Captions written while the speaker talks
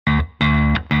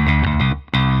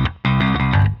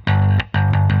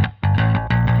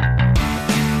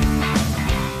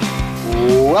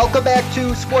Welcome back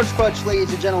to Sports Crunch,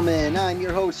 ladies and gentlemen. I'm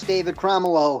your host, David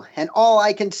Cromwell, and all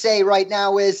I can say right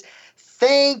now is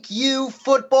thank you,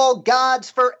 football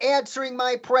gods, for answering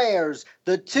my prayers.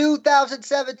 The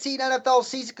 2017 NFL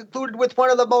season concluded with one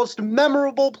of the most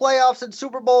memorable playoffs and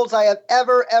Super Bowls I have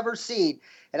ever seen.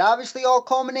 It obviously all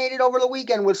culminated over the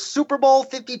weekend with Super Bowl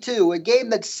 52, a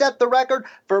game that set the record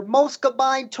for most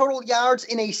combined total yards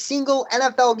in a single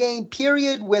NFL game,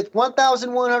 period, with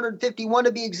 1,151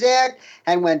 to be exact,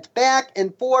 and went back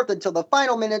and forth until the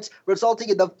final minutes, resulting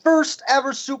in the first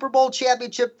ever Super Bowl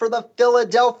championship for the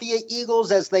Philadelphia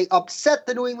Eagles as they upset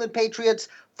the New England Patriots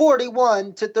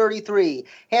 41-33.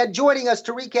 And joining us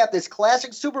to recap this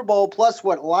classic Super Bowl plus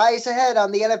what lies ahead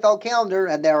on the NFL calendar,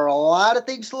 and there are a lot of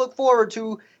things to look forward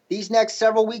to these next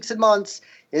several weeks and months,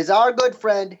 is our good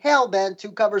friend Hal Bent,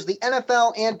 who covers the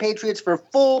NFL and Patriots for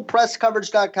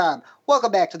FullPressCoverage.com.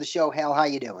 Welcome back to the show, Hal. How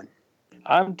you doing?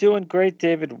 I'm doing great,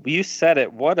 David. You said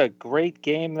it. What a great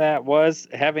game that was,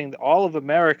 having all of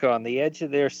America on the edge of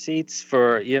their seats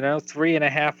for,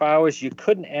 3.5 hours. You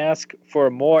couldn't ask for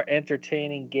a more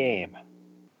entertaining game.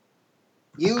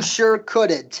 You sure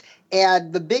couldn't.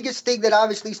 And the biggest thing that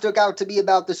obviously stuck out to me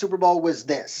about the Super Bowl was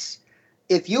this.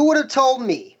 If you would have told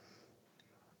me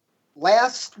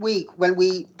last week when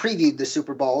we previewed the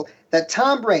Super Bowl that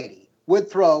Tom Brady would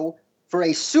throw for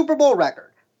a Super Bowl record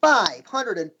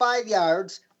 505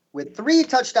 yards with 3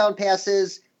 touchdown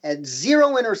passes and 0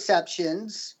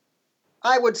 interceptions,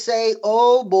 I would say,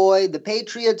 oh boy, the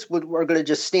Patriots were going to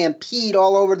just stampede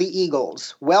all over the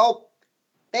Eagles. Well,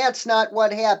 that's not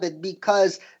what happened,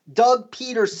 because Doug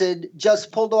Peterson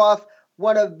just pulled off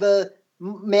one of the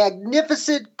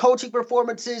magnificent coaching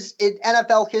performances in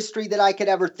NFL history that I could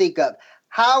ever think of.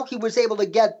 How he was able to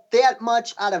get that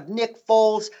much out of Nick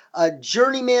Foles, a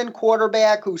journeyman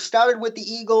quarterback who started with the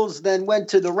Eagles, then went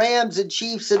to the Rams and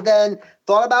Chiefs, and then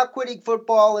thought about quitting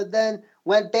football, and then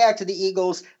went back to the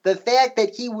Eagles. The fact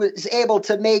that he was able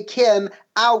to make him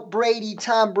out Brady,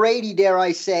 Tom Brady, dare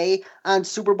I say, on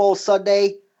Super Bowl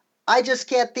Sunday, I just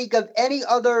can't think of any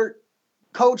other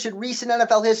coach in recent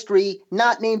NFL history,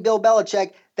 not named Bill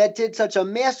Belichick, that did such a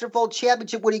masterful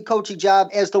championship-winning coaching job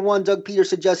as the one Doug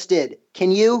Peterson just did.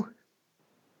 Can you?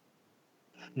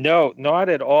 No, not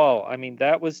at all. I mean,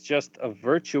 that was just a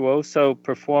virtuoso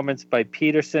performance by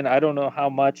Peterson. I don't know how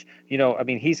much,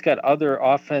 he's got other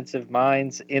offensive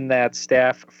minds in that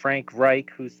staff. Frank Reich,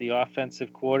 who's the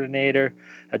offensive coordinator,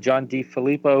 John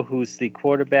DeFilippo, who's the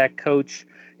quarterback coach.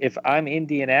 If I'm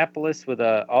Indianapolis with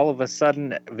all of a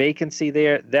sudden vacancy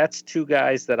there, that's 2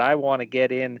 guys that I want to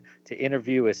get in to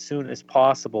interview as soon as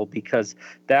possible, because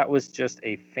that was just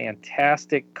a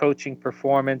fantastic coaching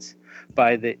performance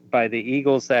by the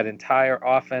Eagles, that entire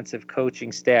offensive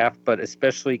coaching staff, but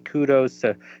especially kudos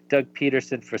to Doug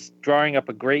Peterson for drawing up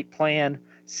a great plan,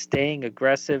 staying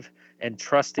aggressive, and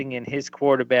trusting in his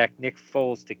quarterback, Nick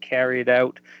Foles, to carry it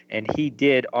out, and he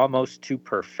did almost to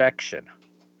perfection.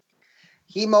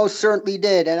 He most certainly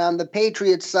did. And on the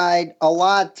Patriots side, a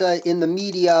lot in the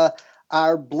media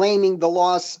are blaming the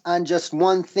loss on just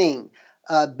one thing.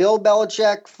 Bill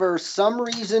Belichick, for some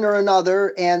reason or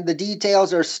another, and the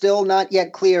details are still not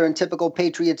yet clear in typical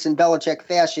Patriots and Belichick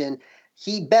fashion,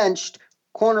 he benched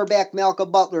cornerback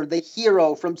Malcolm Butler, the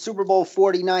hero from Super Bowl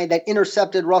 49 that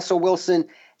intercepted Russell Wilson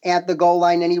at the goal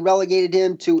line, and he relegated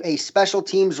him to a special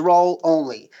teams role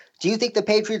only. Do you think the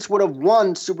Patriots would have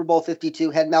won Super Bowl 52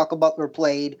 had Malcolm Butler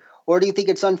played, or do you think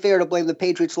it's unfair to blame the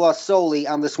Patriots' loss solely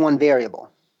on this one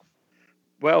variable?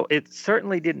 Well, it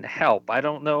certainly didn't help. I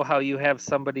don't know how you have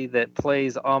somebody that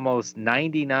plays almost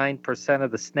 99% of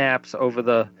the snaps over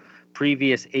the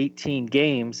previous 18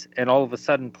 games and all of a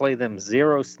sudden play them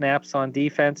 0 snaps on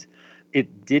defense.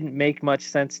 It didn't make much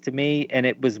sense to me, and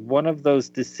it was one of those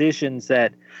decisions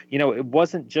that, it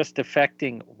wasn't just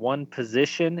affecting one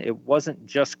position. It wasn't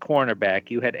just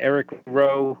cornerback. You had Eric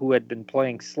Rowe, who had been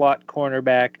playing slot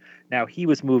cornerback. Now he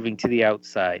was moving to the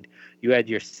outside. You had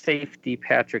your safety,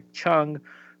 Patrick Chung,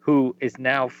 who is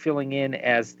now filling in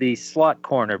as the slot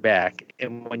cornerback.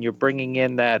 And when you're bringing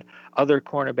in that other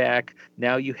cornerback,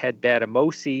 now you had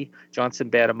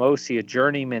Johnson Batamosi, a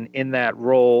journeyman, in that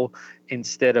role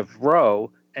instead of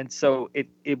Rowe. And so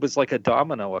it was like a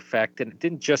domino effect, and it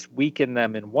didn't just weaken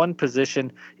them in one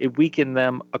position, it weakened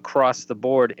them across the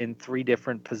board in 3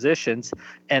 different positions,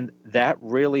 and that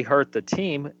really hurt the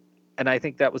team. And I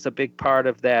think that was a big part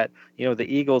of that. The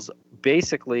Eagles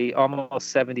basically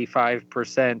almost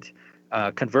 75%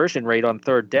 conversion rate on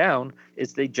third down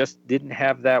is they just didn't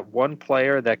have that one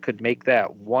player that could make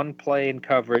that one play in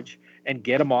coverage and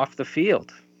get them off the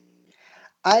field.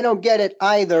 I don't get it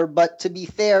either, but to be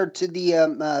fair to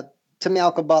the to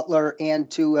Malcolm Butler and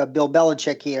to Bill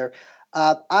Belichick here,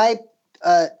 I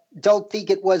don't think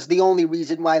it was the only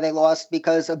reason why they lost,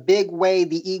 because a big way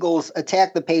the Eagles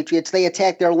attacked the Patriots, they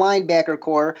attacked their linebacker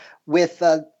core with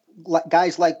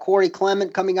guys like Corey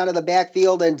Clement coming out of the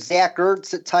backfield and Zach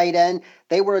Ertz at tight end.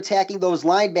 They were attacking those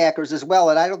linebackers as well,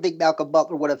 and I don't think Malcolm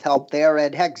Butler would have helped there.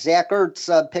 And heck, Zach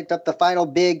Ertz picked up the final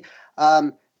big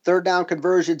third down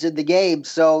conversions in the game.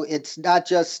 So it's not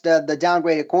just the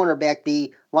downgraded cornerback.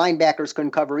 The linebackers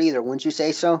couldn't cover either. Wouldn't you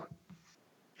say so?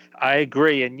 I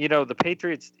agree. And, the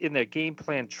Patriots in their game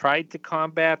plan tried to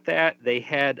combat that. They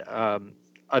had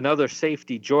another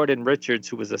safety, Jordan Richards,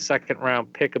 who was a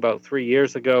second-round pick about 3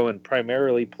 years ago and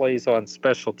primarily plays on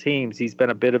special teams. He's been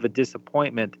a bit of a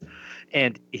disappointment.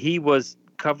 And he was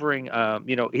covering,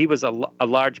 he was a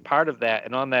large part of that.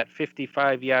 And on that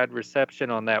 55-yard reception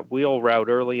on that wheel route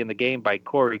early in the game by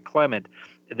Corey Clement,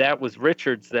 that was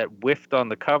Richards that whiffed on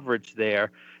the coverage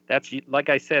there. That's, like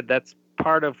I said, that's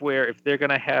part of where if they're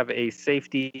going to have a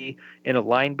safety in a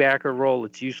linebacker role,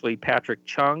 it's usually Patrick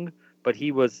Chung, but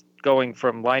he was going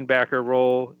from linebacker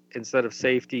role instead of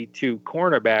safety to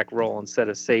cornerback role instead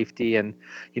of safety. And,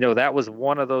 that was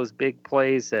one of those big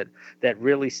plays that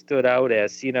really stood out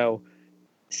as,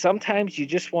 sometimes you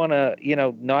just want to,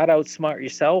 not outsmart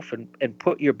yourself and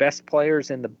put your best players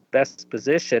in the best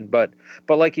position. But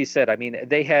like you said, I mean,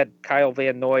 they had Kyle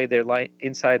Van Noy, their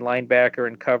inside linebacker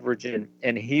in coverage,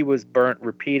 and he was burnt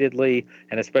repeatedly,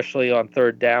 and especially on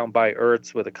third down by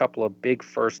Ertz with a couple of big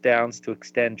first downs to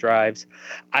extend drives.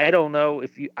 I don't know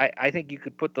if I think you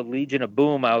could put the Legion of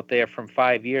Boom out there from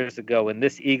 5 years ago, and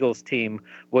this Eagles team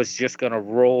was just going to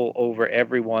roll over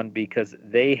everyone because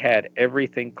they had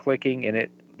everything clicking in it.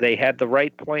 They had the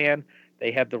right plan,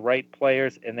 they had the right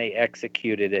players, and they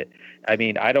executed it. I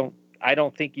mean, I don't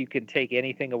think you can take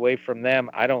anything away from them.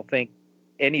 I don't think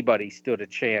anybody stood a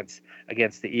chance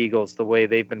against the Eagles the way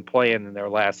they've been playing in their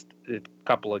last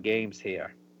couple of games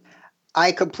here.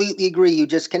 I completely agree. You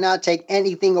just cannot take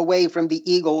anything away from the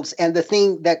Eagles. And the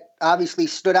thing that obviously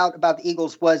stood out about the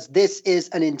Eagles was this is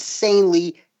an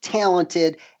insanely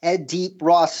talented and deep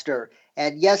roster.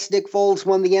 And yes, Nick Foles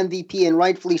won the MVP, and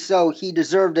rightfully so. He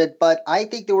deserved it. But I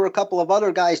think there were a couple of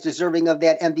other guys deserving of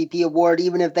that MVP award,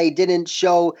 even if they didn't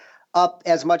show up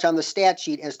as much on the stat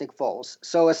sheet as Nick Foles.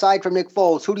 So aside from Nick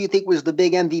Foles, who do you think was the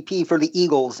big MVP for the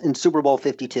Eagles in Super Bowl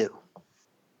 52?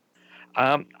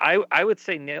 I would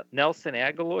say Nelson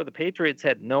Agholor. The Patriots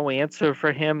had no answer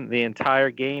for him the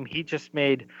entire game. He just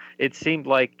made it seemed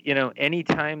like,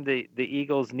 anytime the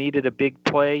Eagles needed a big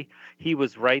play, he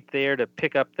was right there to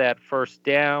pick up that first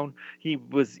down. He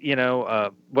was,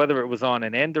 whether it was on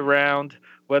an end around,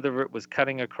 whether it was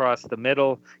cutting across the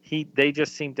middle, they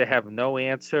just seemed to have no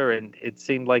answer. And it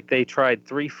seemed like they tried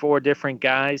 3-4 different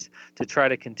guys to try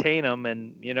to contain him.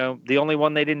 And, the only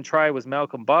one they didn't try was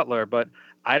Malcolm Butler, but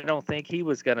I don't think he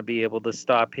was going to be able to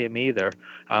stop him either.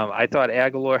 I thought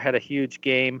Agholor had a huge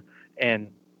game,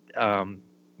 and and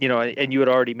you had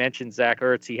already mentioned Zach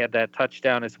Ertz. He had that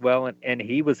touchdown as well, and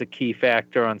he was a key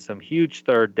factor on some huge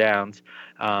third downs,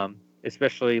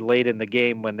 especially late in the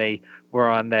game when they were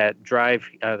on that drive,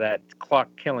 that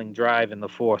clock-killing drive in the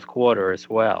fourth quarter as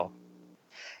well.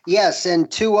 Yes, and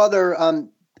two other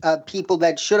people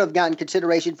that should have gotten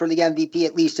consideration for the MVP,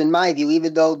 at least in my view,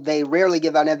 even though they rarely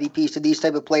give out MVPs to these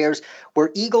type of players,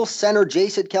 were Eagles center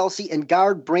Jason Kelce and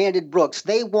guard Brandon Brooks.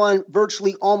 They won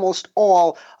virtually almost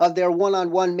all of their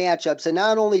one-on-one matchups. And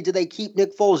not only did they keep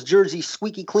Nick Foles' jersey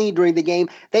squeaky clean during the game,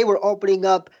 they were opening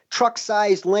up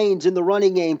truck-sized lanes in the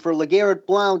running game for LeGarrette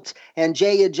Blount and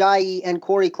Jay Ajayi and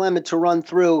Corey Clement to run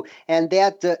through. And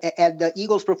that and the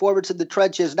Eagles' performance in the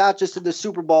trenches, not just in the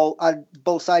Super Bowl on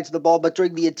both sides of the ball, but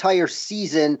during the entire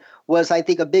season, was, I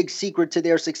think, a big secret to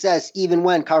their success, even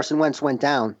when Carson Wentz went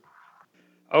down.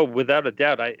 Oh, without a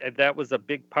doubt. That was a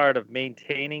big part of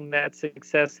maintaining that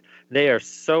success. They are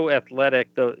so athletic,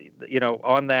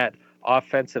 on that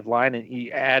offensive line, and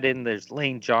you add in there's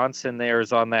Lane Johnson there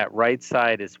is on that right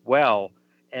side as well.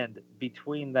 And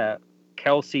between the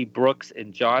Kelce, Brooks,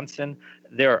 and Johnson,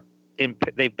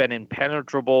 they've been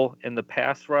impenetrable in the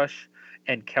pass rush.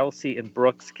 And Kelce and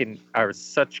Brooks are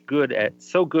so good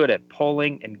at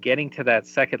pulling and getting to that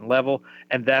second level.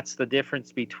 And that's the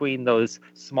difference between those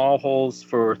small holes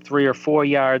for 3 or 4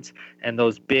 yards and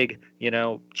those big,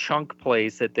 chunk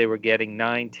plays that they were getting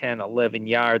 9, 10, 11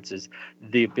 yards, is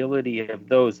the ability of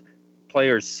those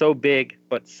players so big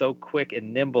but so quick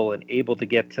and nimble and able to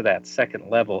get to that second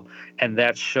level. And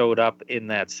that showed up in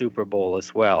that Super Bowl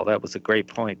as well. That was a great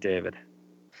point, David.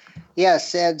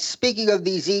 Yes, and speaking of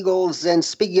these Eagles and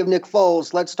speaking of Nick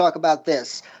Foles, let's talk about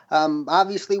this.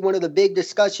 Obviously, one of the big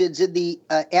discussions in the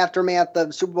aftermath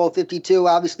of Super Bowl 52,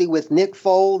 obviously with Nick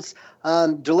Foles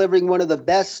delivering one of the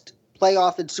best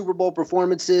playoff and Super Bowl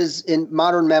performances in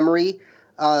modern memory,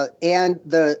 and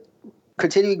the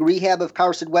continuing rehab of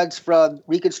Carson Wentz from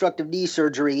reconstructive knee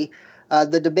surgery,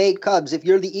 the debate comes, if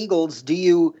you're the Eagles, do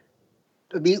you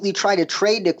immediately try to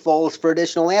trade Nick Foles for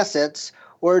additional assets,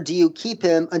 or do you keep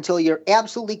him until you're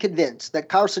absolutely convinced that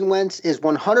Carson Wentz is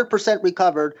 100%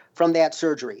 recovered from that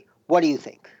surgery? What do you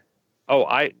think?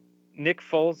 Nick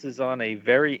Foles is on a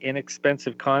very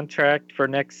inexpensive contract for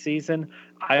next season.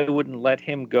 I wouldn't let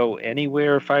him go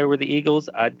anywhere if I were the Eagles.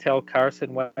 I'd tell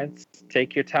Carson Wentz,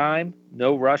 take your time.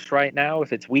 No rush right now.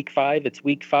 If it's week 5, it's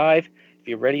week 5. If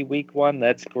you're ready week 1,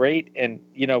 that's great. And,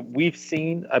 we've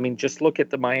seen, just look at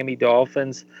the Miami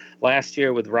Dolphins last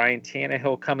year with Ryan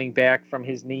Tannehill coming back from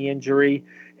his knee injury,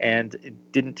 and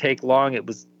it didn't take long. It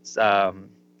was,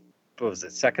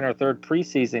 second or third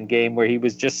preseason game where he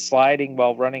was just sliding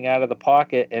while running out of the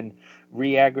pocket and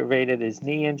re-aggravated his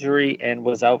knee injury and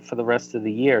was out for the rest of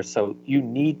the year. So you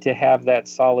need to have that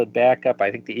solid backup. I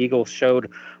think the Eagles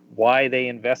showed why they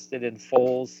invested in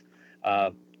Foles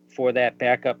for that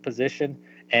backup position.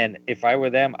 And if I were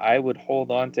them, I would hold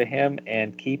on to him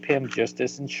and keep him just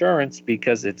as insurance,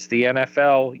 because it's the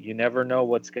NFL. You never know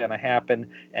what's going to happen,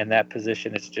 and that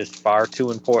position is just far too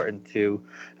important to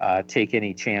take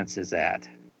any chances at.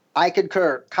 I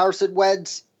concur. Carson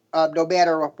Wentz, no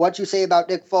matter what you say about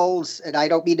Nick Foles, and I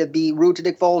don't mean to be rude to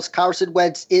Nick Foles, Carson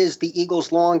Wentz is the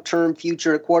Eagles' long-term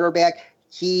future at quarterback.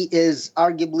 He is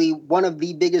arguably one of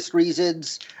the biggest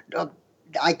reasons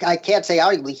I can't say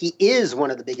arguably, he is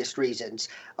one of the biggest reasons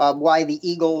why the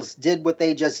Eagles did what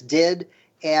they just did.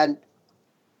 And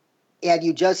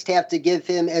you just have to give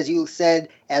him, as you said,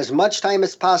 as much time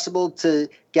as possible to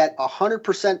get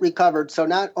 100% recovered. So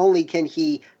not only can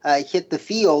he hit the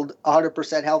field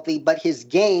 100% healthy, but his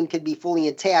game can be fully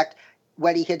intact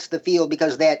when he hits the field,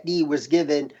 because that knee was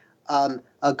given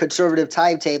a conservative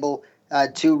timetable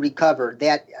to recover.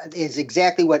 That is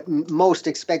exactly what most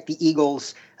expect the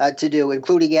Eagles to do,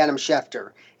 including Adam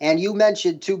Schefter. And you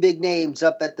mentioned 2 big names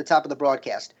up at the top of the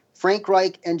broadcast, Frank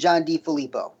Reich and John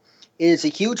DeFilippo. It is a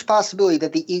huge possibility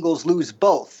that the Eagles lose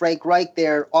both. Frank Reich,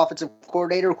 their offensive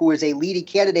coordinator, who is a leading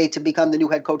candidate to become the new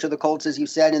head coach of the Colts, as you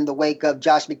said, in the wake of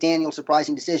Josh McDaniel's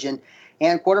surprising decision,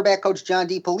 and quarterback coach John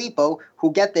DeFilippo,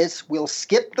 who, get this, will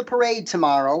skip the parade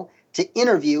tomorrow to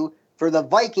interview for the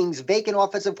Vikings' vacant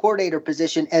offensive coordinator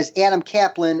position, as Adam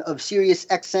Kaplan of Sirius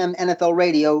XM NFL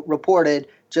Radio reported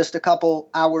just a couple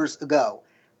hours ago.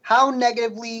 How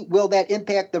negatively will that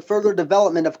impact the further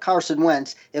development of Carson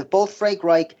Wentz if both Frank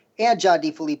Reich and John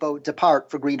DeFilippo depart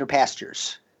for greener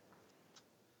pastures?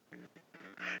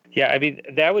 Yeah,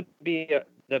 that would be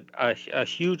a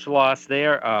huge loss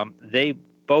there. They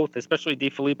both, especially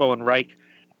DeFilippo and Reich,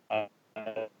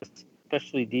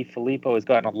 especially DeFilippo, has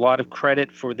gotten a lot of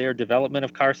credit for their development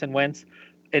of Carson Wentz.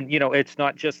 And, it's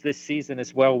not just this season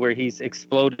as well where he's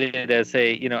exploded as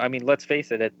let's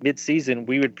face it, at midseason,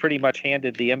 we would pretty much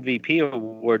handed the MVP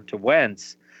award to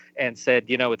Wentz and said,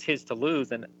 it's his to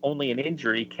lose. And only an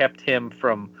injury kept him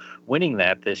from winning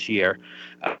that this year.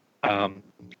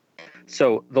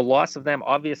 So the loss of them,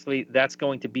 obviously, that's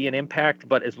going to be an impact.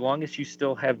 But as long as you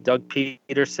still have Doug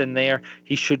Peterson there,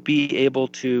 he should be able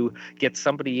to get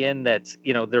somebody in that's,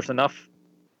 there's enough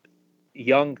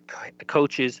young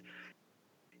coaches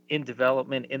in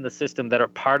development in the system that are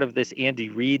part of this Andy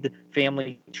Reid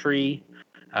family tree,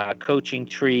 coaching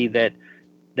tree that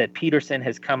Peterson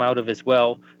has come out of as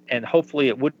well. And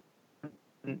hopefully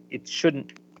it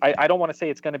shouldn't, I don't want to say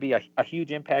it's going to be a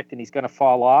huge impact and he's going to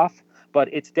fall off, but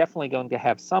it's definitely going to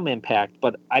have some impact.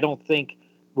 But I don't think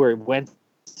where Wentz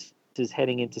is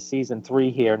heading into season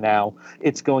 3 here now,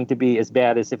 it's going to be as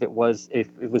bad as if it was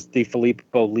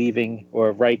DeFilippo leaving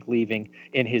or Reich leaving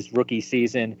in his rookie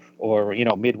season or,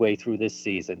 midway through this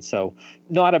season. So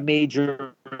not a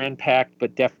major impact,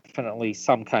 but definitely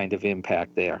some kind of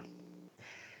impact there.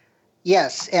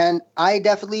 Yes, and I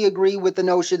definitely agree with the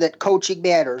notion that coaching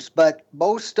matters, but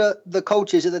most of the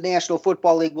coaches in the National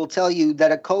Football League will tell you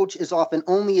that a coach is often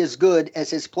only as good as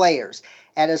his players.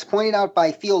 And as pointed out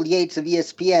by Field Yates of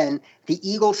ESPN, the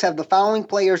Eagles have the following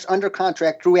players under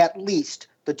contract through at least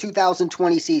the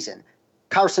 2020 season: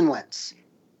 Carson Wentz,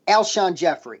 Alshon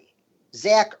Jeffrey,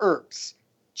 Zach Ertz,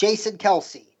 Jason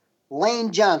Kelce,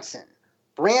 Lane Johnson,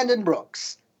 Brandon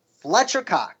Brooks, Fletcher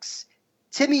Cox,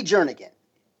 Timmy Jernigan,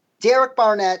 Derek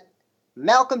Barnett,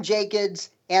 Malcolm Jacobs,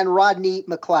 and Rodney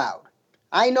McLeod.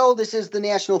 I know this is the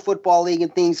National Football League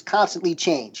and things constantly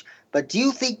change, but do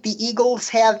you think the Eagles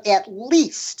have at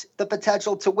least the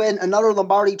potential to win another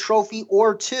Lombardi Trophy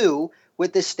or 2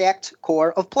 with this stacked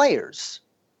core of players?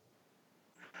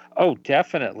 Oh,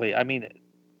 definitely.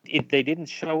 they didn't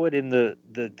show it in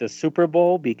the Super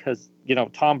Bowl because,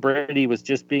 Tom Brady was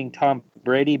just being Tom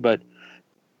Brady, but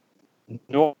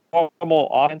normal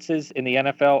offenses in the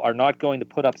NFL are not going to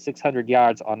put up 600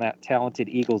 yards on that talented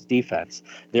Eagles defense.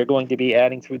 They're going to be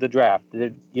adding through the draft.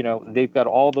 They've got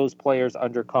all those players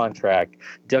under contract.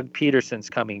 Doug Peterson's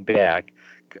coming back.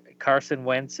 Carson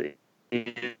Wentz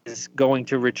is going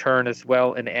to return as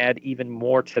well and add even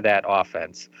more to that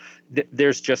offense.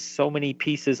 There's just so many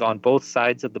pieces on both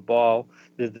sides of the ball.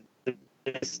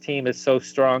 This team is so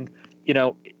strong.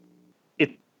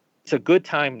 It's a good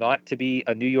time not to be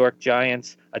a New York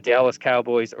Giants, a Dallas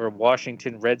Cowboys, or a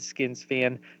Washington Redskins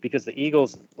fan, because the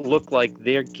Eagles look like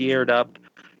they're geared up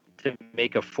to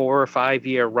make a 4 or 5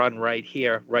 year run right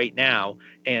here, right now,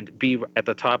 and be at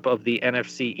the top of the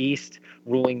NFC East,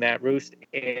 ruling that roost,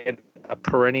 and a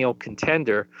perennial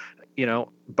contender,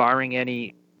 barring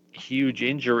any huge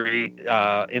injury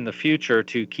in the future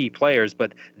to key players.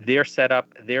 But they're set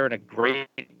up, they're in a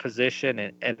great position,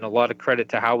 and a lot of credit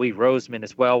to Howie Roseman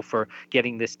as well for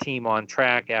getting this team on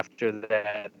track after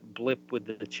that blip with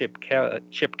the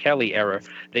Chip Kelly era.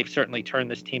 They've certainly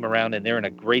turned this team around, and they're in a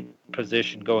great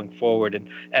position going forward,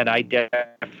 and I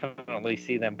definitely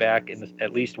see them back in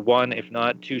at least one, if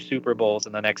not two, Super Bowls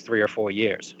in the next 3 or 4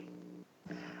 years.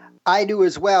 I do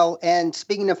as well. And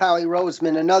speaking of Howie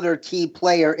Roseman, another key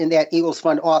player in that Eagles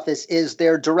front office is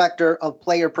their director of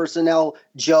player personnel,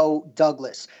 Joe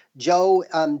Douglas.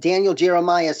 Daniel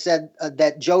Jeremiah said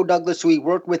that Joe Douglas, who he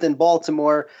worked with in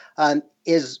Baltimore,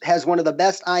 has one of the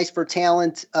best eyes for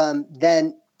talent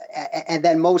than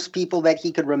most people that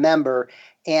he could remember.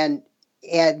 And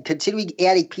continuing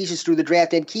adding pieces through the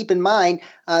draft. And keep in mind,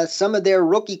 some of their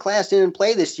rookie class didn't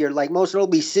play this year, like most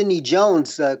notably Sidney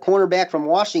Jones, cornerback from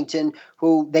Washington,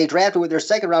 who they drafted with their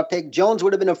second-round pick. Jones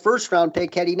would have been a first-round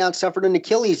pick had he not suffered an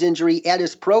Achilles injury at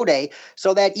his pro day.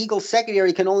 So that Eagles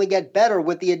secondary can only get better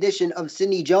with the addition of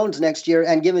Sidney Jones next year.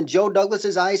 And given Joe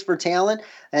Douglas's eyes for talent,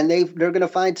 and they're going to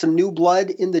find some new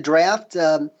blood in the draft,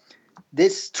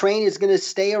 this train is going to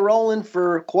stay a-rolling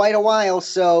for quite a while.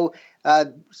 So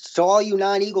all you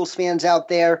non-Eagles fans out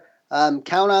there,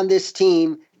 count on this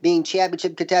team being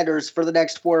championship contenders for the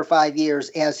next 4 or 5 years,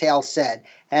 as Hal said.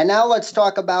 And now let's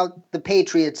talk about the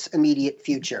Patriots' immediate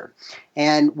future.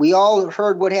 And we all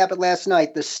heard what happened last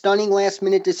night, the stunning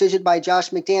last-minute decision by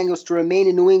Josh McDaniels to remain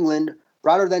in New England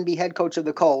rather than be head coach of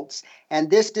the Colts. And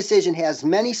this decision has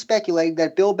many speculating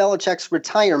that Bill Belichick's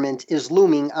retirement is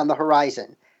looming on the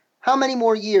horizon. How many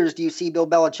more years do you see Bill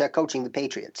Belichick coaching the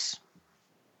Patriots?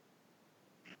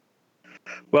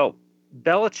 Well,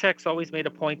 Belichick's always made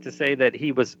a point to say that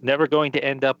he was never going to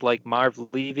end up like Marv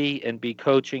Levy and be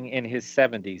coaching in his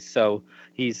 70s. So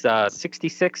he's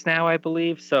 66 now, I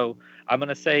believe. So I'm going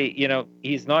to say,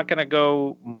 he's not going to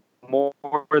go more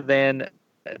than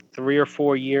 3 or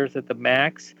 4 years at the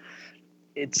max.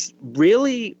 It's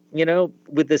really,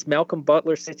 with this Malcolm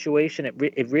Butler situation,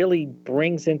 it really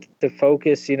brings into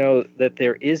focus, that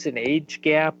there is an age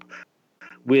gap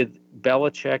with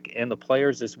Belichick and the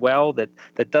players as well that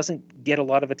doesn't get a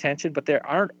lot of attention, but there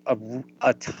aren't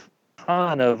a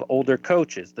ton of older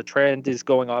coaches. The trend is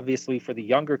going obviously for the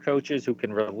younger coaches who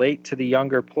can relate to the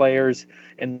younger players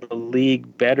in the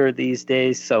league better these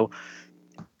days. So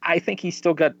I think he's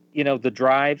still got, the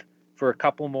drive for a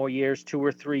couple more years, 2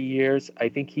 or 3 years. I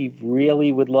think he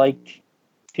really would like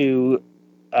to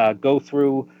go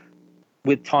through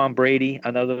with Tom Brady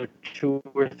another 2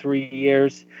 or 3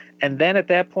 years. And then at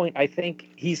that point, I think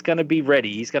he's going to be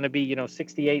ready. He's going to be,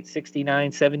 68,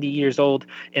 69, 70 years old.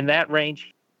 In that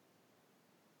range,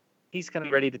 he's going to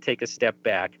be ready to take a step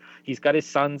back. He's got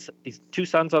his 2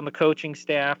 sons on the coaching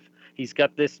staff. He's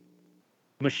got this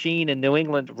machine in New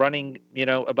England running,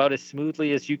 about as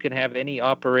smoothly as you can have any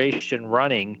operation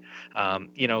running.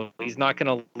 He's not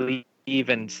going to leave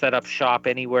and set up shop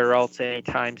anywhere else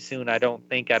anytime soon. I don't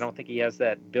think he has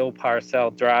that Bill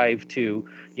Parcells drive to,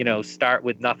 start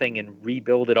with nothing and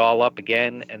rebuild it all up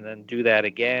again and then do that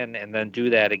again and then do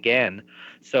that again.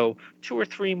 So 2 or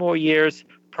 3 more years,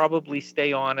 probably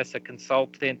stay on as a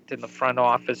consultant in the front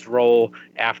office role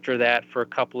after that for a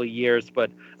couple of years. But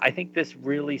I think this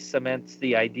really cements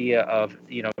the idea of,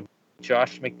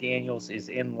 Josh McDaniels is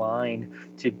in line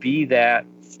to be that,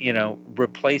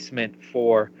 replacement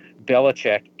for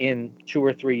Belichick in 2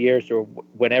 or 3 years or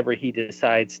whenever he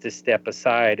decides to step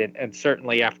aside. And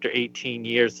certainly after 18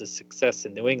 years of success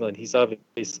in New England, he's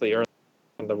obviously earned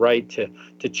the right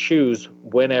to choose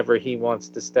whenever he wants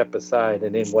to step aside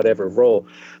and in whatever role.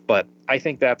 But I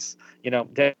think that's,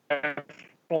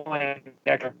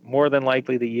 more than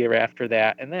likely the year after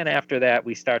that. And then after that,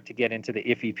 we start to get into the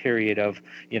iffy period of,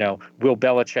 will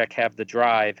Belichick have the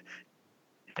drive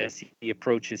as he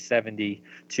approaches 70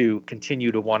 to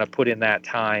continue to want to put in that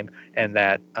time, and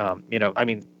that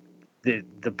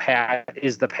the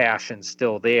passion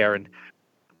still there. And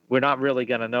we're not really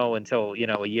going to know until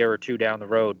a year or two down the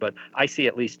road, but I see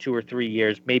at least 2 or 3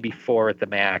 years, maybe 4 at the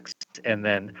max, and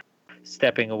then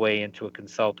stepping away into a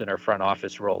consultant or front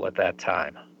office role at that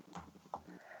time.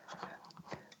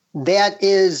 That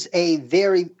is a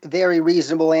very, very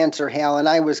reasonable answer, Hal. And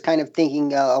I was kind of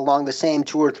thinking along the same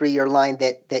 2 or 3 year line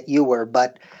that you were.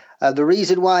 But the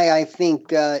reason why I think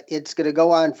it's going to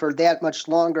go on for that much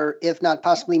longer, if not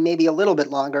possibly maybe a little bit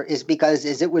longer, is because,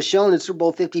 as it was shown in Super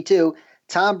Bowl 52,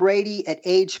 Tom Brady at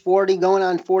age 40, going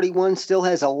on 41, still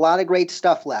has a lot of great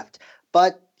stuff left.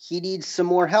 But he needs some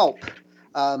more help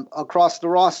across the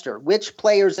roster. Which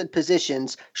players and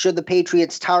positions should the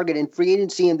Patriots target in free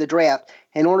agency and the draft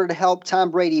in order to help Tom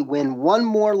Brady win one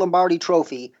more Lombardi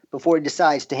trophy before he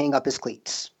decides to hang up his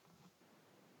cleats?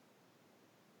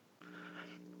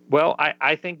 Well,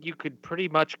 I think you could pretty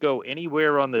much go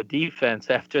anywhere on the defense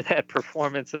after that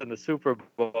performance in the Super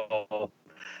Bowl.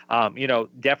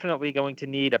 Definitely going to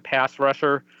need a pass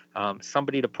rusher,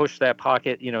 somebody to push that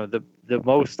pocket. The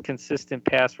most consistent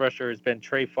pass rusher has been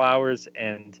Trey Flowers.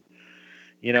 And,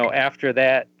 after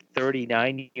that,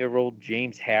 39-year-old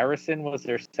James Harrison was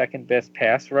their second best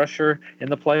pass rusher in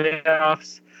the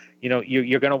playoffs.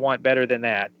 You're going to want better than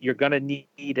that. You're going to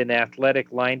need an athletic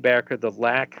linebacker. The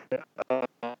lack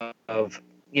of,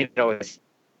 as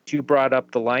you brought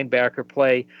up the linebacker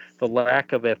play, the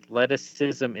lack of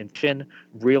athleticism and chin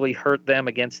really hurt them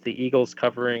against the Eagles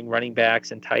covering running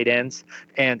backs and tight ends.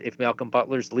 And if Malcolm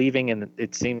Butler's leaving, and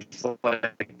it seems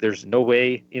like there's no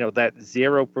way, that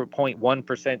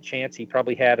 0.1% chance he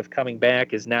probably had of coming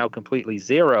back is now completely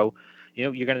zero,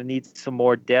 you're going to need some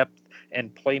more depth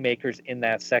and playmakers in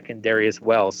that secondary as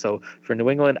well. So for New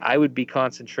England, I would be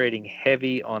concentrating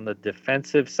heavy on the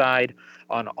defensive side.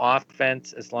 On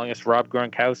offense, as long as Rob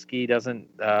Gronkowski doesn't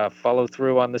follow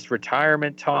through on this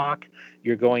retirement talk,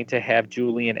 you're going to have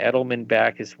Julian Edelman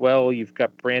back as well. You've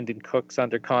got Brandon Cooks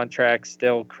under contract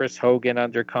still, Chris Hogan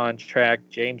under contract,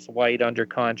 James White under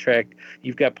contract.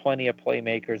 You've got plenty of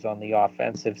playmakers on the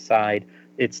offensive side.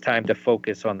 It's time to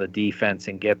focus on the defense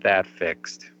and get that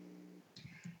fixed.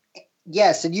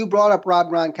 Yes, and you brought up Rob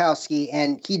Gronkowski,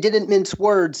 and he didn't mince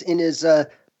words in his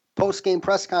post-game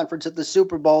press conference at the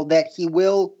Super Bowl that he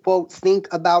will, quote, think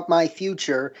about my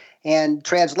future. And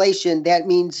translation, that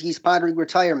means he's pondering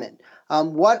retirement.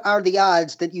 What are the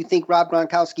odds that you think Rob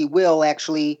Gronkowski will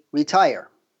actually retire?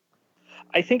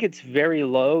 I think it's very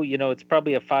low. It's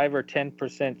probably a 5 or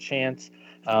 10% chance.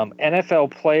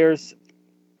 NFL players,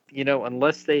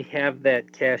 unless they have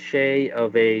that cachet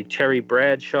of a Terry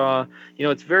Bradshaw,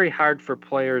 it's very hard for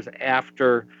players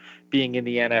after being in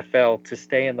the NFL to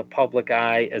stay in the public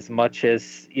eye as much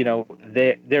as,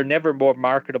 they're never more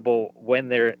marketable when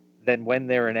they're an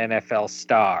NFL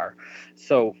star.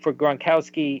 So for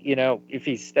Gronkowski, if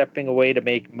he's stepping away to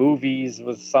make movies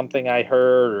was something I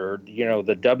heard, or,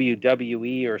 the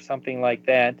WWE or something like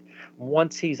that,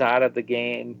 once he's out of the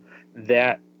game,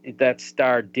 that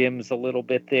star dims a little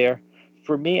bit there.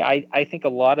 For me, I think a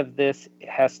lot of this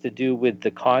has to do with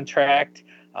the contract.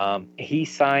 He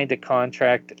signed a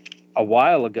contract a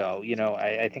while ago.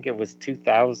 I think it was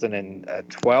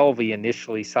 2012 he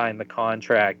initially signed the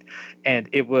contract, and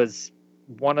it was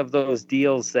one of those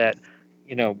deals that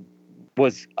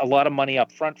was a lot of money up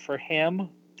front for him,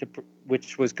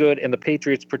 which was good, and the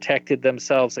Patriots protected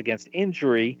themselves against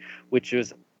injury, which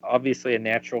was obviously a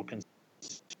natural concern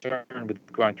with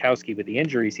Gronkowski with the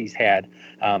injuries he's had.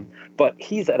 But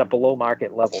he's at a below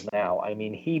market level now. I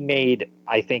mean, he made,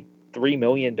 I think, $3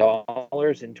 million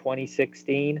in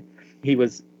 2016. He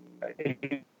was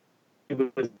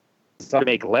to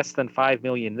make less than $5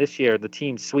 million this year. The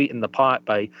team sweetened the pot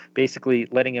by basically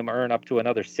letting him earn up to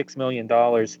another $6 million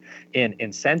in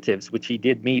incentives, which he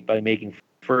did meet by making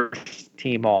first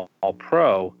team all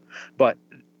pro. But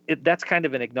that's kind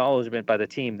of an acknowledgement by the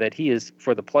team that he is,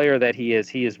 for the player that he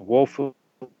is woefully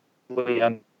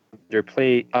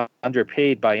underpaid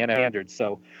by NFL standards.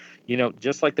 So,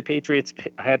 just like the Patriots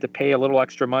had to pay a little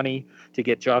extra money to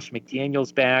get Josh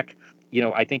McDaniels back,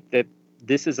 I think that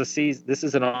this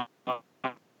is an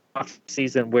off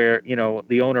season where,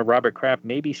 the owner, Robert Kraft,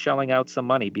 may be shelling out some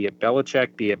money, be it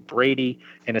Belichick, be it Brady,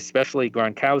 and especially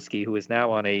Gronkowski, who is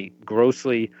now on a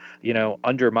grossly,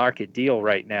 under market deal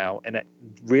right now. And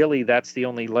really, that's the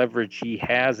only leverage he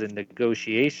has in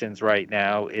negotiations right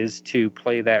now, is to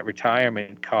play that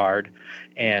retirement card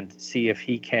and see if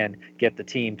he can get the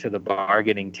team to the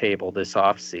bargaining table this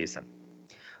offseason.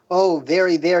 Oh,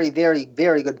 very, very, very,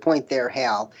 very good point there,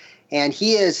 Hal. And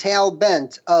he is Hal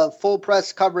Bent of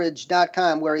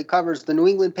FullPressCoverage.com, where he covers the New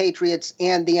England Patriots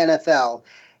and the NFL.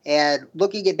 And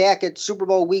looking back at Super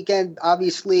Bowl weekend,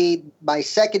 obviously my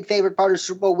second favorite part of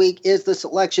Super Bowl week is the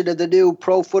selection of the new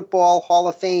Pro Football Hall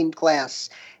of Fame class.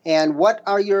 And what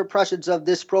are your impressions of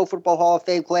this Pro Football Hall of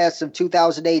Fame class of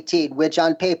 2018, which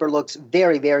on paper looks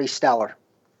very, very stellar?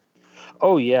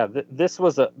 Oh yeah, this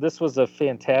was a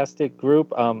fantastic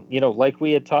group. Like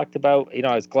we had talked about,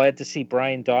 I was glad to see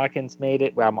Brian Dawkins made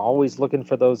it. I'm always looking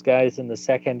for those guys in the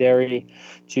secondary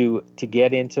to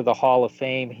get into the Hall of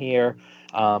Fame here.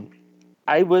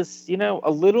 I was,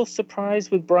 a little surprised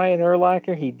with Brian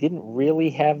Urlacher. He didn't really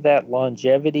have that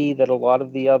longevity that a lot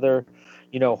of the other,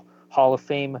 Hall of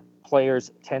Fame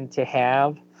players tend to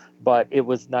have. But it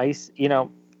was nice,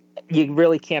 you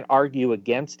really can't argue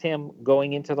against him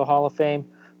going into the Hall of Fame.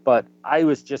 But I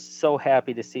was just so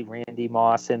happy to see Randy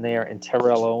Moss in there and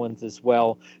Terrell Owens as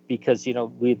well, because,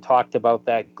 we talked about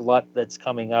that glut that's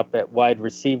coming up at wide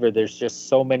receiver. There's just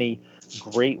so many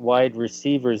great wide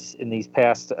receivers in these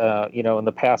past, in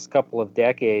the past couple of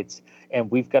decades. And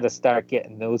we've got to start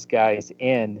getting those guys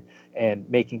in and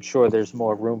making sure there's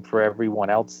more room for everyone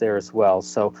else there as well.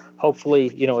 So hopefully,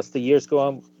 as the years go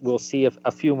on, we'll see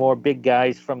a few more big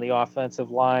guys from the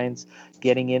offensive lines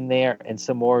getting in there and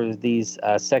some more of these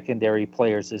secondary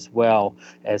players as well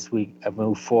as we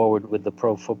move forward with the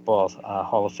Pro Football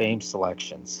Hall of Fame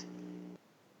selections.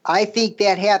 I think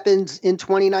that happens in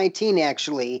 2019,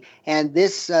 actually. And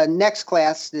this next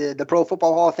class, the Pro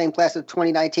Football Hall of Fame class of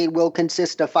 2019, will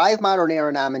consist of 5 modern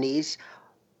era nominees,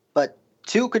 but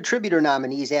 2 contributor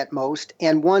nominees at most,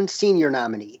 and 1 senior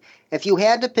nominee. If you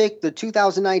had to pick the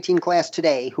 2019 class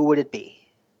today, who would it be?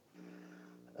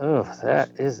 Oh, that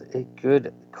is a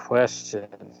good question.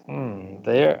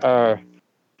 There are,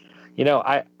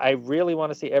 I really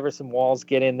want to see Everson Walls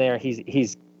get in there.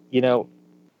 He's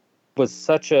was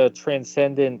such a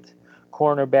transcendent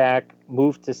cornerback,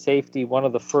 moved to safety, one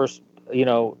of the first,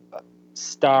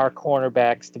 star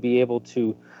cornerbacks to be able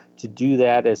to do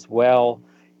that as well.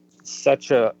 Such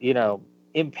a,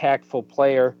 impactful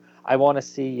player. I want to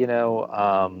see,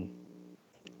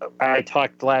 I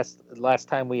talked last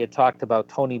time we had talked about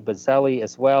Tony Bazzelli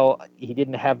as well. He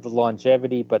didn't have the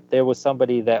longevity, but there was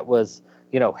somebody that was,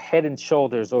 head and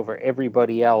shoulders over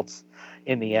everybody else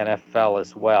in the NFL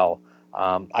as well.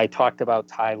 I talked about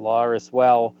Ty Law as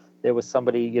well. There was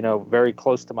somebody, very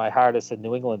close to my heart as a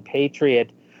New England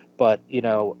Patriot, but,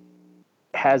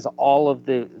 has all of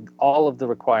the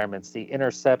requirements, the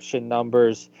interception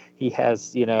numbers. He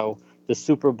has, the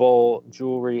Super Bowl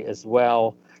jewelry as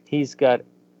well. He's got,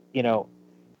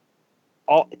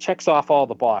 checks off all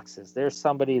the boxes. There's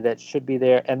somebody that should be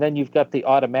there. And then you've got the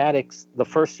automatics, the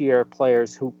first year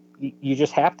players who you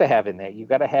just have to have in there. You've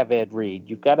got to have Ed Reed.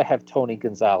 You've got to have Tony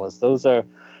Gonzalez. Those are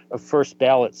first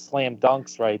ballot slam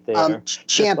dunks right there.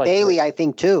 Champ Bailey, I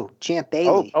think, too. Champ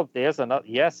Bailey. Oh, there's another.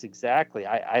 Yes, exactly.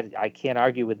 I can't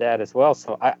argue with that as well.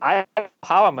 So I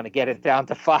how I'm going to get it down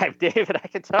to 5, David. I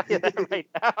can tell you that right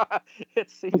now. It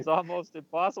seems almost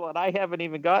impossible. And I haven't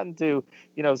even gotten to,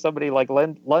 somebody like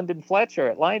London Fletcher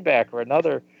at linebacker,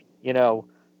 another,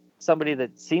 somebody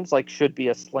that seems like should be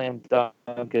a slam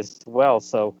dunk as well.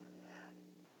 So,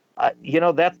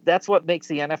 that's what makes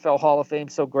the NFL Hall of Fame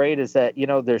so great, is that,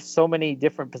 there's so many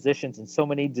different positions and so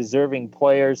many deserving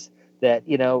players that,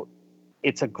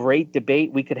 it's a great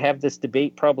debate. We could have this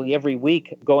debate probably every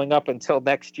week going up until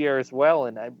next year as well.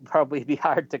 And it'd probably be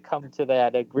hard to come to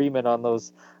that agreement on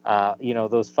those,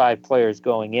 those 5 players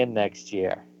going in next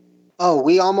year. Oh,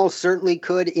 we almost certainly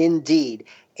could indeed.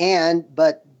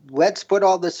 But let's put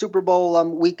all the Super Bowl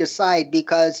week aside,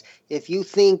 because if you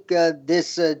think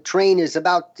this train is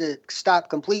about to stop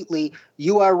completely,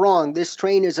 you are wrong. This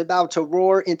train is about to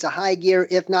roar into high gear,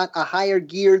 if not a higher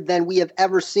gear than we have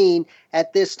ever seen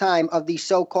at this time of the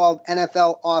so-called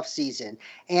NFL offseason.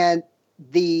 And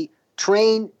the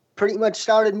train pretty much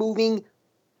started moving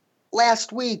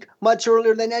last week, much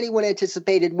earlier than anyone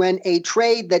anticipated, when a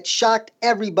trade that shocked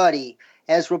everybody,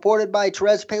 as reported by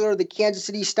Terez Paylor of the Kansas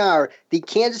City Star, the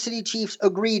Kansas City Chiefs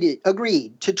agreed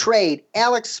to trade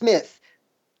Alex Smith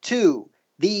to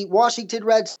the Washington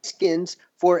Redskins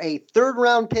for a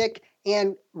 3rd-round pick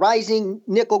and rising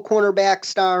nickel cornerback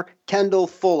star Kendall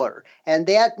Fuller. And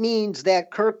that means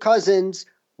that Kirk Cousins,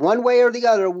 one way or the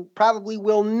other, probably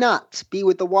will not be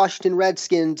with the Washington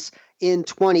Redskins in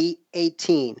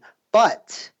 2018.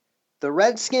 But the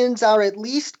Redskins are at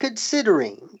least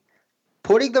considering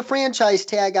putting the franchise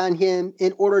tag on him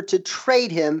in order to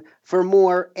trade him for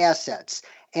more assets.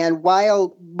 And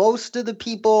while most of the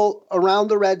people around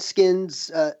the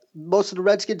Redskins, most of the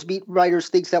Redskins beat writers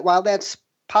thinks that while that's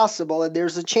possible, and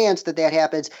there's a chance that that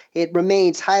happens. It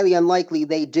remains highly unlikely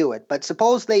they do it. But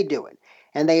suppose they do it,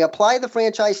 and they apply the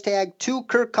franchise tag to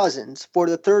Kirk Cousins for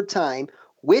the third time,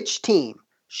 which team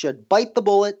should bite the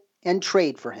bullet and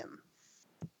trade for him?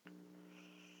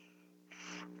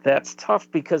 That's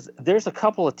tough because there's a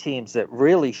couple of teams that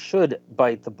really should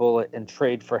bite the bullet and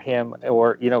trade for him,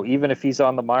 or, even if he's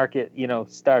on the market,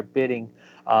 start bidding.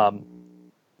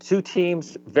 Two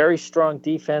teams, very strong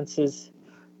defenses,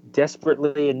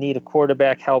 desperately in need of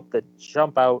quarterback help that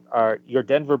jump out are your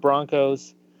Denver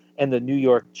Broncos and the New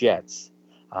York Jets.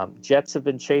 Jets have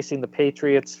been chasing the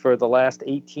Patriots for the last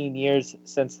 18 years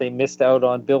since they missed out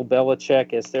on Bill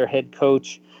Belichick as their head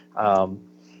coach.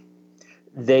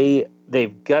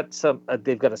 They've got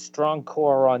a strong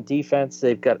core on defense.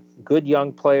 They've got good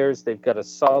young players. They've got a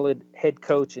solid head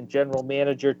coach and general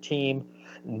manager team.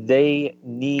 They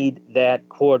need that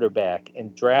quarterback,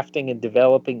 and drafting and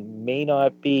developing may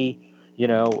not be,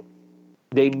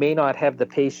 they may not have the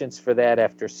patience for that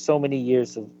after so many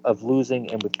years of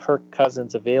losing. And with Kirk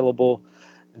Cousins available,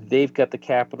 they've got the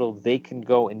capital. They can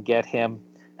go and get him.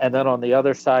 And then on the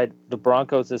other side, the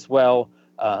Broncos as well.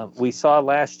 We saw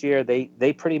last year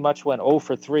they pretty much went 0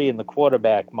 for 3 in the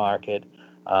quarterback market.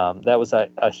 That was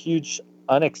a huge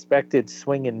unexpected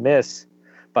swing and miss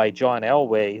by John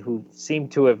Elway, who seemed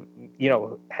to have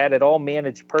had it all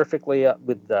managed perfectly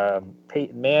with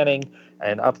Peyton Manning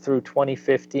and up through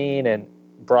 2015 and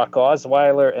Brock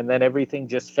Osweiler, and then everything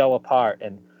just fell apart.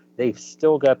 And they've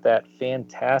still got that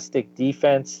fantastic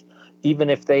defense, even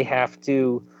if they have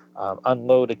to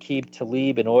unload Aqib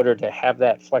Talib in order to have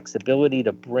that flexibility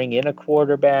to bring in a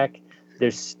quarterback.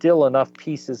 There's still enough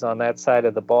pieces on that side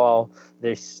of the ball.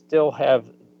 They still have,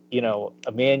 they've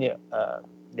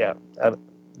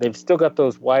still got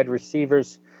those wide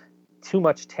receivers, too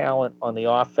much talent on the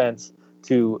offense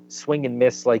to swing and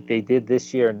miss like they did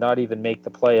this year and not even make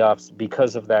the playoffs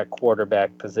because of that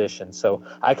quarterback position. So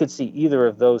I could see either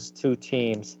of those two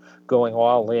teams going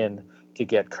all in to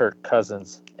get Kirk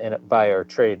Cousins and buy or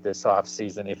trade this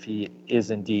offseason if he is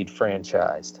indeed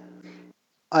franchised.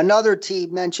 Another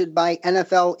team mentioned by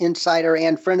NFL insider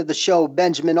and friend of the show,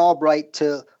 Benjamin Albright,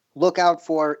 to look out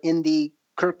for in the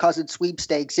Kirk Cousins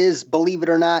sweepstakes is, believe it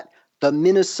or not, the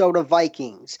Minnesota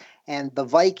Vikings. And the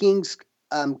Vikings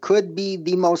could be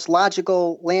the most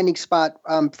logical landing spot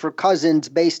for Cousins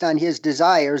based on his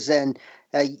desires. And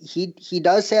he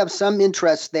does have some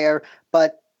interest there,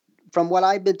 but from what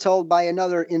I've been told by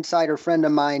another insider friend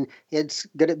of mine, it's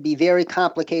going to be very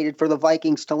complicated for the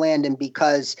Vikings to land him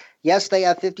because, yes, they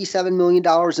have $57 million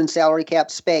in salary cap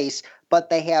space, but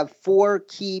they have 4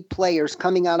 key players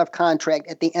coming out of contract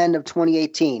at the end of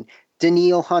 2018.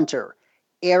 Danielle Hunter,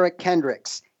 Eric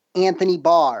Kendricks, Anthony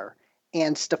Barr,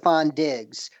 and Stephon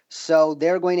Diggs. So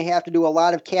they're going to have to do a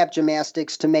lot of cap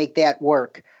gymnastics to make that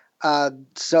work.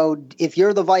 So if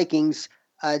you're the Vikings,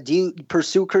 do you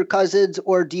pursue Kirk Cousins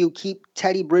or do you keep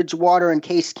Teddy Bridgewater and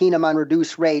Case Keenum on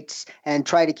reduced rates and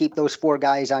try to keep those 4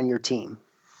 guys on your team?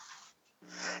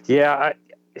 Yeah,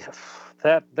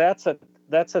 that's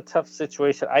a tough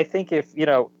situation. I think if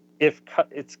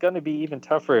it's going to be even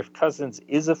tougher if Cousins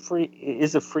is a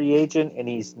free agent and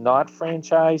he's not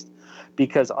franchised,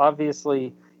 because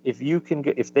obviously if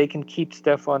they can keep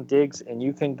Stephon Diggs and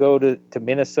you can go to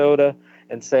Minnesota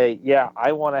and say, yeah,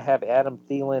 I want to have Adam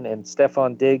Thielen and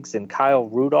Stephon Diggs and Kyle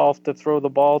Rudolph to throw the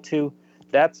ball to,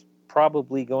 that's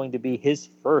probably going to be his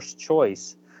first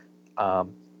choice.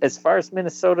 As far as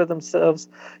Minnesota themselves,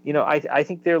 I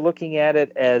think they're looking at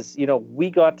it as, we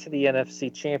got to the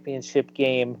NFC Championship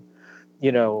game,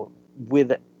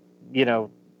 with,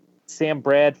 Sam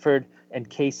Bradford and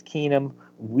Case Keenum.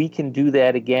 We can do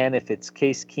that again if it's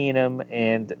Case Keenum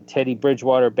and Teddy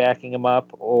Bridgewater backing him up,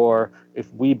 or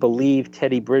if we believe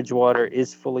Teddy Bridgewater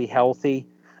is fully healthy.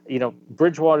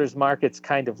 Bridgewater's market's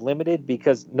kind of limited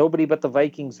because nobody but the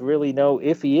Vikings really know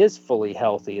if he is fully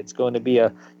healthy. It's going to be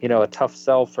a tough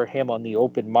sell for him on the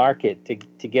open market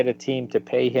to get a team to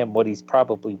pay him what he's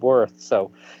probably worth.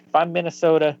 So if I'm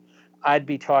Minnesota, I'd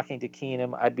be talking to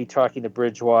Keenum, I'd be talking to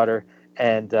Bridgewater,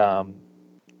 and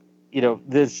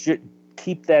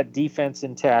keep that defense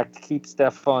intact, keep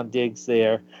Stephon Diggs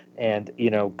there, and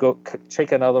go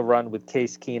take another run with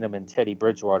Case Keenum and Teddy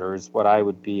Bridgewater is what I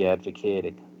would be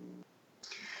advocating.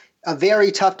 A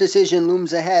very tough decision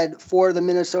looms ahead for the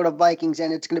Minnesota Vikings,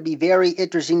 and it's going to be very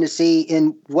interesting to see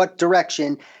in what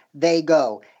direction they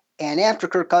go. And after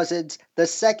Kirk Cousins, the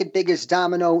second biggest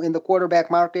domino in the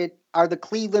quarterback market are the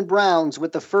Cleveland Browns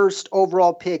with the first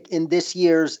overall pick in this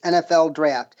year's NFL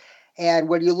draft. And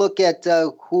when you look at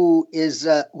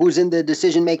who's in the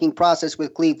decision-making process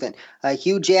with Cleveland,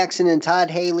 Hugh Jackson and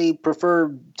Todd Haley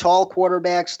prefer tall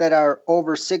quarterbacks that are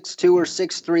over 6'2" or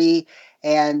 6'3".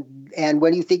 And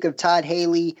when you think of Todd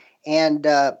Haley and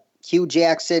Hugh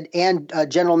Jackson and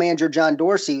General Manager John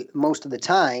Dorsey most of the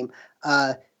time,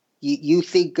 you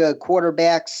think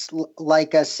quarterbacks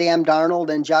like Sam Darnold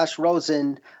and Josh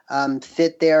Rosen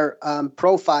fit their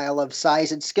profile of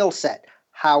size and skill set.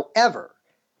 However,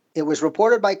 it was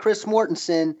reported by Chris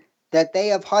Mortensen that they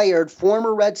have hired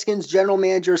former Redskins general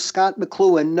manager Scott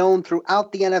McCloughan, known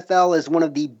throughout the NFL as one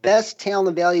of the best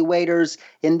talent evaluators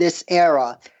in this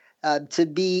era, to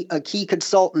be a key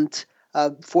consultant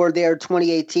for their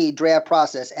 2018 draft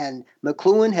process. And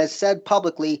McCloughan has said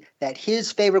publicly that his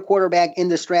favorite quarterback in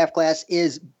this draft class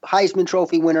is Heisman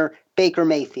Trophy winner Baker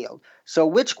Mayfield. So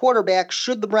which quarterback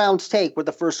should the Browns take with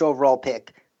the first overall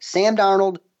pick? Sam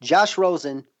Darnold, Josh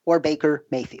Rosen, or Baker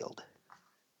Mayfield?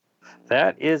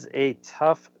 That is a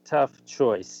tough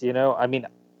choice. I mean,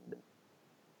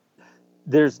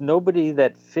 there's nobody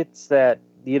that fits that,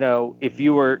 if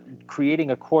you were creating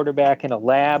a quarterback in a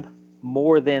lab,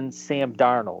 more than Sam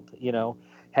Darnold,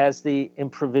 has the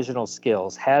improvisational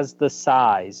skills, has the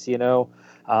size, you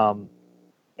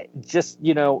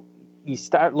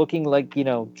start looking like,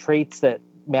 traits that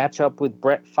match up with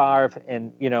Brett Favre,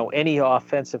 and any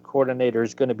offensive coordinator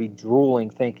is going to be drooling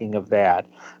thinking of that.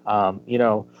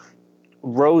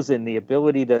 Rosen, the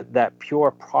ability to that pure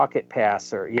pocket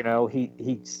passer,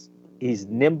 he's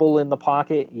nimble in the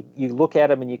pocket. You look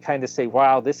at him and you kind of say,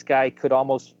 wow, this guy could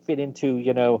almost fit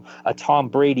into a Tom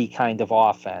Brady kind of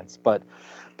offense. But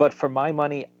for my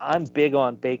money, I'm big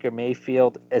on Baker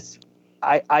Mayfield.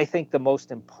 I think the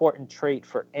most important trait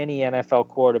for any NFL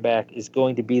quarterback is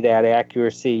going to be that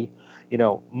accuracy,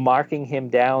 marking him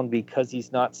down because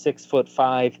he's not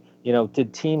 6'5".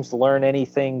 Did teams learn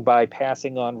anything by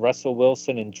passing on Russell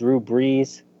Wilson and Drew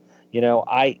Brees?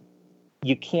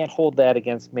 You can't hold that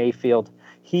against Mayfield.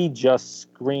 He just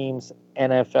screams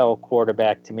NFL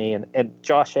quarterback to me. And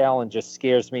Josh Allen just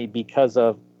scares me because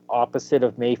of opposite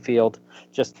of Mayfield,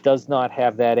 just does not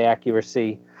have that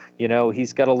accuracy.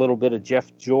 He's got a little bit of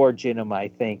Jeff George in him, I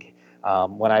think,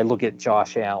 when I look at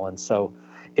Josh Allen. So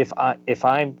if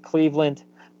I'm Cleveland,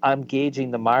 I'm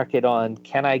gauging the market on,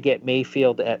 can I get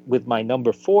Mayfield with my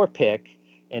number 4 pick?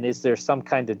 And is there some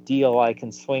kind of deal I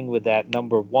can swing with that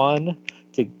number 1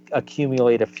 to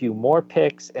accumulate a few more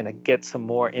picks and get some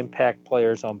more impact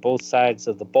players on both sides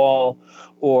of the ball?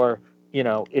 Or,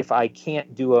 if I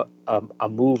can't do a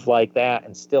move like that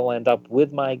and still end up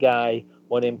with my guy,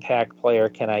 what impact player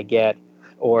can I get?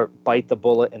 Or bite the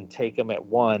bullet and take him at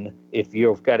 1 if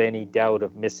you've got any doubt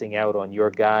of missing out on your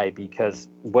guy, because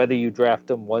whether you draft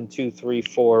him 1, 2, 3,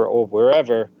 4, or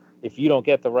wherever, if you don't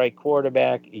get the right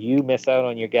quarterback, you miss out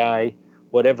on your guy.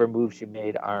 Whatever moves you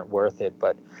made aren't worth it.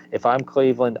 But if I'm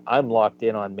Cleveland, I'm locked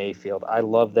in on Mayfield. I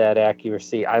love that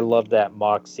accuracy. I love that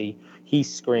moxie. He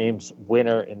screams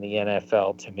winner in the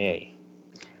NFL to me.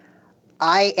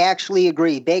 I actually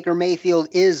agree. Baker Mayfield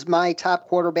is my top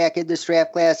quarterback in this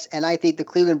draft class, and I think the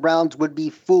Cleveland Browns would be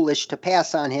foolish to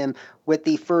pass on him with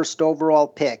the first overall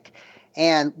pick.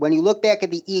 And when you look back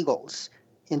at the Eagles,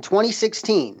 in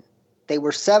 2016, they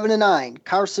were 7-9.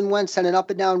 Carson Wentz had an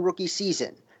up-and-down rookie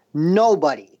season.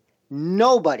 Nobody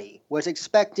was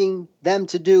expecting them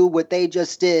to do what they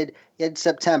just did in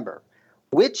September.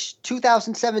 Which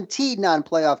 2017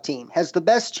 non-playoff team has the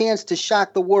best chance to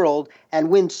shock the world and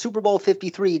win Super Bowl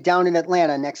 53 down in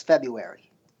Atlanta next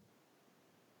February?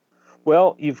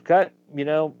 Well, you've got,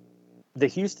 the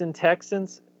Houston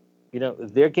Texans,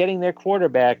 they're getting their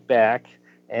quarterback back,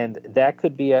 and that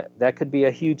could be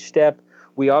a huge step.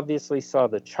 We obviously saw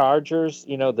the Chargers,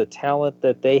 the talent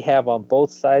that they have on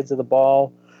both sides of the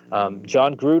ball.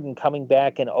 John Gruden coming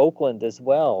back in Oakland as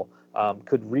well.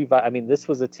 Could revive. I mean, this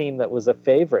was a team that was a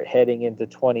favorite heading into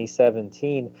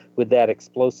 2017 with that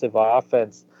explosive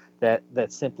offense that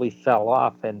simply fell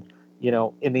off. And,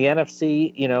 in the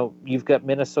NFC, you've got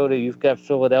Minnesota, you've got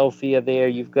Philadelphia there,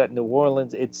 you've got New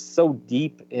Orleans. It's so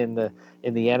deep in the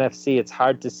NFC. It's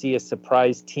hard to see a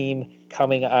surprise team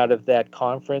coming out of that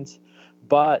conference.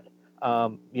 But,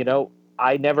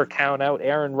 I never count out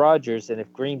Aaron Rodgers, and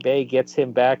if Green Bay gets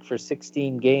him back for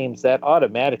 16 games, that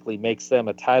automatically makes them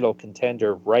a title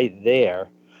contender right there.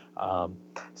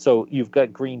 So you've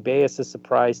got Green Bay as a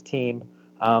surprise team.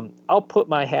 I'll put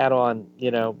my hat on,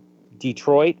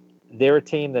 Detroit. They're a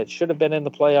team that should have been in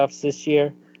the playoffs this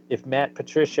year. If Matt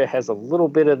Patricia has a little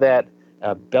bit of that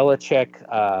Belichick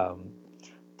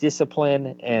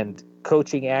discipline and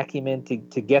coaching acumen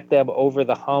to get them over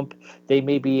the hump. They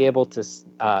may be able to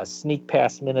sneak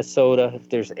past Minnesota if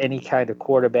there's any kind of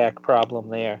quarterback problem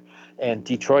there. And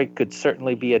Detroit could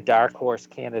certainly be a dark horse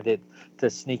candidate to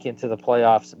sneak into the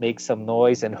playoffs, make some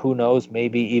noise, and who knows,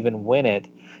 maybe even win it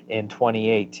in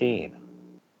 2018.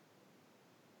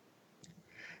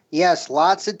 Yes,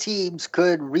 lots of teams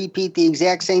could repeat the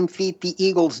exact same feat the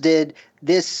Eagles did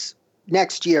this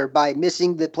next year by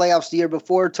missing the playoffs the year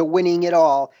before to winning it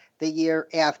all the year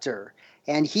after.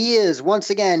 And he is, once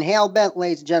again, Hal Bent,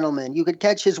 ladies and gentlemen. You could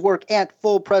catch his work at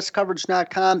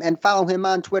fullpresscoverage.com and follow him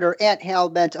on Twitter at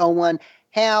HalBent01.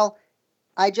 Hal,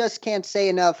 I just can't say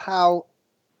enough how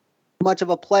much of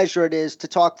a pleasure it is to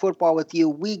talk football with you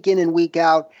week in and week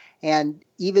out. And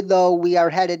even though we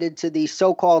are headed into the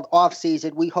so-called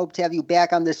off-season, we hope to have you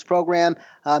back on this program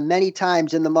many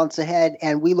times in the months ahead.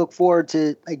 And we look forward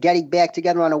to getting back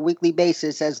together on a weekly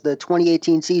basis as the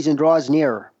 2018 season draws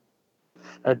nearer.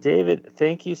 David,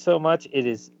 thank you so much. It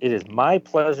is my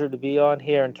pleasure to be on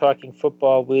here and talking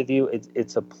football with you.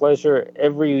 It's a pleasure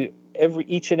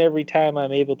each and every time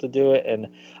I'm able to do it, and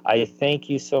I thank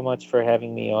you so much for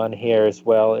having me on here as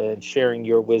well and sharing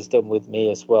your wisdom with me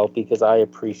as well, because I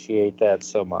appreciate that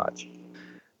so much.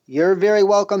 You're very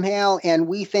welcome, Hal, and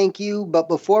we thank you. But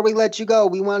before we let you go,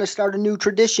 we want to start a new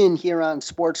tradition here on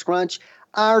Sports Crunch,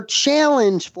 our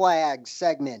Challenge Flag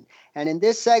segment. And in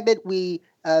this segment, we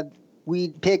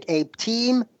pick a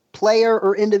team, player,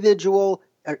 or individual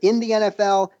in the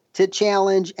NFL to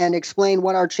challenge and explain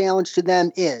what our challenge to them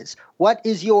is. What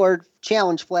is your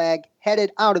challenge flag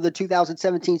headed out of the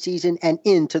 2017 season and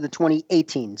into the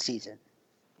 2018 season?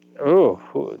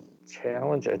 Oh,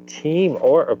 challenge a team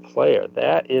or a player.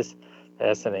 That is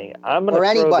fascinating. Or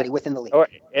anybody within the league. Or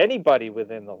anybody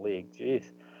within the league. Jeez.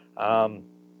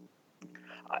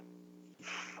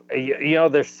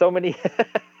 There's so many.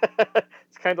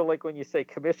 It's kind of like when you say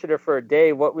commissioner for a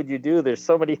day, what would you do? There's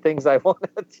so many things I want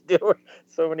to do,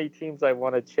 so many teams I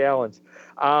want to challenge.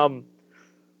 I'm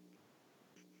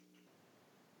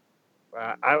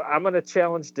going to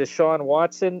challenge Deshaun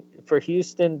Watson for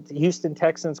Houston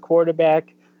Texans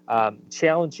quarterback.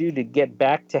 Challenge you to get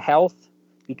back to health,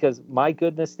 because my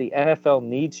goodness, the NFL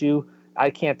needs you. I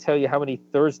can't tell you how many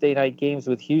Thursday night games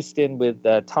with Houston with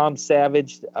Tom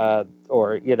Savage,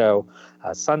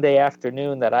 Sunday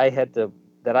afternoon that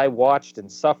I watched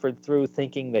and suffered through,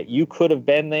 thinking that you could have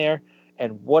been there,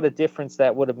 and what a difference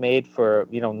that would have made for,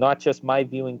 not just my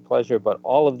viewing pleasure, but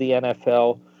all of the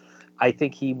NFL. I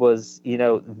think he was,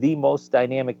 the most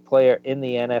dynamic player in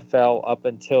the NFL up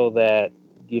until that,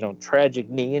 tragic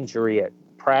knee injury at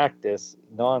practice,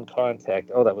 non-contact.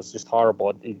 Oh, that was just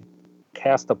horrible. It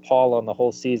cast a pall on the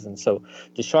whole season. So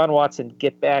Deshaun Watson,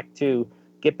 get back to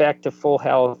full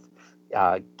health,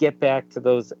 get back to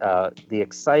those the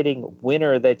exciting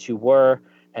winner that you were,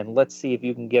 and let's see if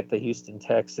you can get the Houston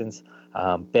Texans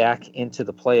back into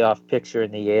the playoff picture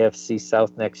in the AFC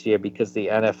South next year, because the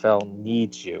NFL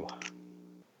needs you.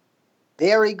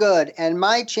 Very good. And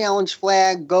my challenge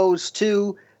flag goes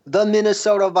to the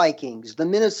Minnesota Vikings. The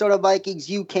Minnesota Vikings,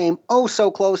 you came oh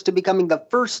so close to becoming the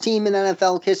first team in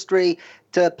NFL history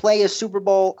to play a Super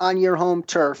Bowl on your home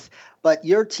turf. But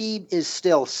your team is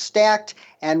still stacked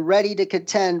and ready to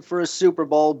contend for a Super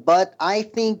Bowl. But I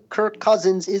think Kirk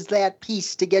Cousins is that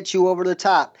piece to get you over the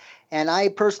top. And I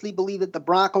personally believe that the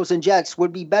Broncos and Jets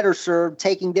would be better served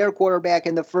taking their quarterback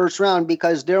in the first round,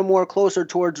 because they're more closer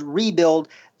towards rebuild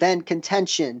than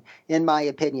contention, in my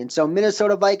opinion. So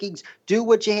Minnesota Vikings, do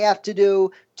what you have to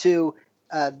do to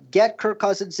get Kirk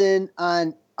Cousins in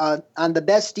on the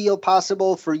best deal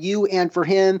possible for you and for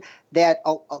him, that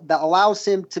allows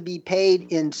him to be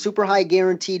paid in super high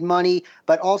guaranteed money,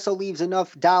 but also leaves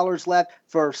enough dollars left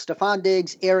for Stephon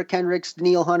Diggs, Eric Kendricks,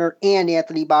 Danielle Hunter, and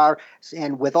Anthony Barr.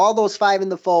 And with all those five in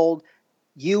the fold,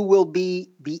 you will be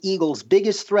the Eagles'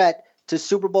 biggest threat to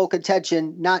Super Bowl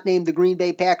contention, not named the Green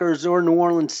Bay Packers or New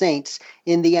Orleans Saints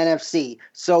in the NFC.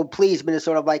 So please,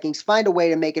 Minnesota Vikings, find a way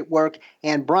to make it work.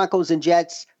 And Broncos and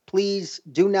Jets, please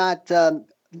do not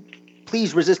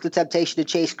please resist the temptation to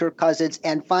chase Kirk Cousins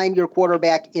and find your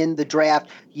quarterback in the draft.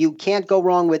 You can't go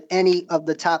wrong with any of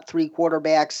the top three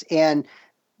quarterbacks, and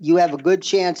you have a good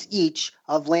chance each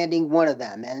of landing one of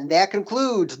them. And that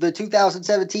concludes the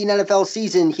 2017 NFL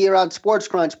season here on Sports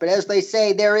Crunch. But as they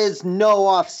say, there is no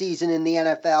off season in the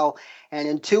NFL. And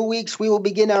in 2 weeks, we will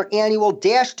begin our annual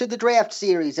Dash to the Draft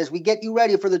series as we get you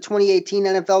ready for the 2018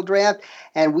 NFL Draft.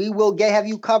 And we will have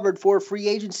you covered for free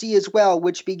agency as well,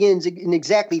 which begins in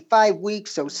exactly 5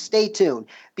 weeks. So stay tuned.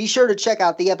 Be sure to check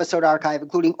out the episode archive,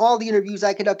 including all the interviews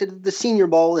I conducted at the Senior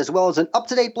Bowl, as well as an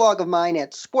up-to-date blog of mine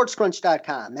at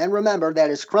sportscrunch.com. And remember, that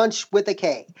is Crunch with a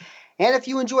K. And if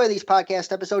you enjoy these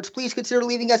podcast episodes, please consider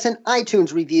leaving us an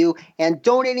iTunes review and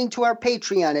donating to our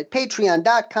Patreon at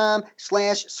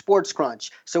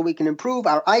patreon.com/sportscrunch so we can improve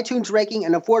our iTunes ranking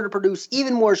and afford to produce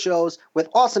even more shows with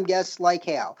awesome guests like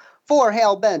Hal. For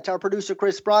Hal Bent, our producer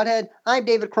Chris Broadhead, I'm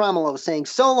David Cromwell saying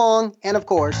so long and, of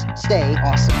course, stay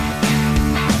awesome.